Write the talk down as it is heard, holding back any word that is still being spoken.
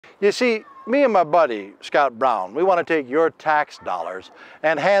You see, me and my buddy, Scott Brown, we want to take your tax dollars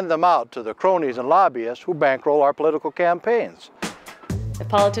and hand them out to the cronies and lobbyists who bankroll our political campaigns. If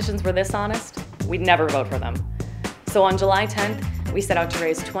politicians were this honest, we'd never vote for them. So on July 10th, we set out to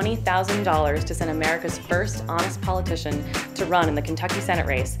raise $20,000 to send America's first honest politician to run in the Kentucky Senate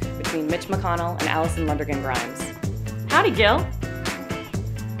race between Mitch McConnell and Allison Lundergan Grimes. Howdy, Gil.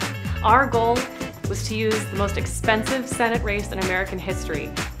 Our goal was to use the most expensive Senate race in American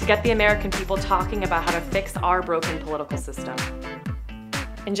history to get the American people talking about how to fix our broken political system.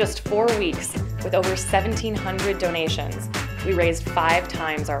 In just 4 weeks, with over 1,700 donations, we raised 5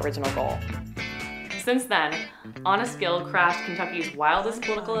 times our original goal. Since then, Honest Gil crashed Kentucky's wildest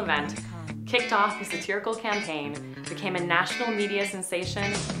political event, kicked off a satirical campaign, became a national media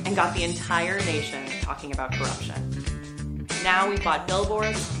sensation, and got the entire nation talking about corruption. Now we've bought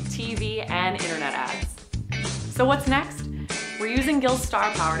billboards, TV, and internet ads. So what's next? We're using Gil's star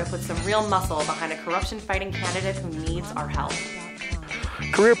power to put some real muscle behind a corruption-fighting candidate who needs our help.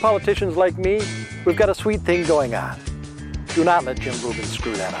 Career politicians like me, we've got a sweet thing going on. Do not let Jim Rubin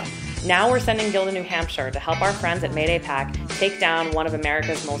screw that up. Now we're sending Gil to New Hampshire to help our friends at Mayday PAC take down one of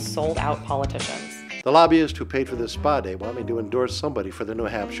America's most sold-out politicians. The lobbyist who paid for this spa day want me to endorse somebody for the New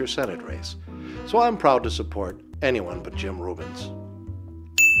Hampshire Senate race. So I'm proud to support anyone but Jim Rubins.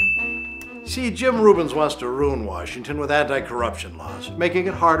 See, Jim Rubins wants to ruin Washington with anti-corruption laws, making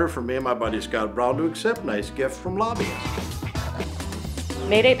it harder for me and my buddy Scott Brown to accept nice gifts from lobbyists.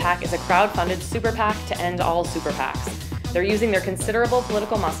 Mayday PAC is a crowd-funded super PAC to end all super PACs. They're using their considerable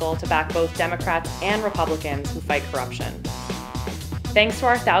political muscle to back both Democrats and Republicans who fight corruption. Thanks to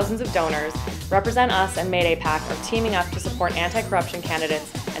our thousands of donors, Represent Us and Mayday PAC are teaming up to support anti-corruption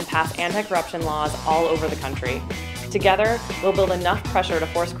candidates and pass anti-corruption laws all over the country. Together, we'll build enough pressure to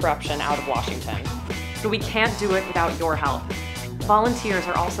force corruption out of Washington. But we can't do it without your help. Volunteers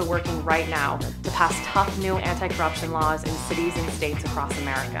are also working right now to pass tough new anti-corruption laws in cities and states across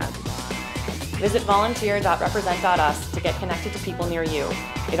America. Visit volunteer.represent.us to get connected to people near you.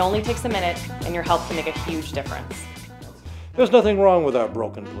 It only takes a minute, and your help can make a huge difference. There's nothing wrong with our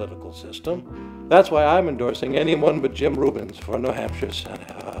broken political system. That's why I'm endorsing anyone but Jim Rubins for New Hampshire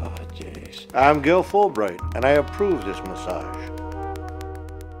Senate. Oh, jeez. I'm Gil Fulbright, and I approve this massage.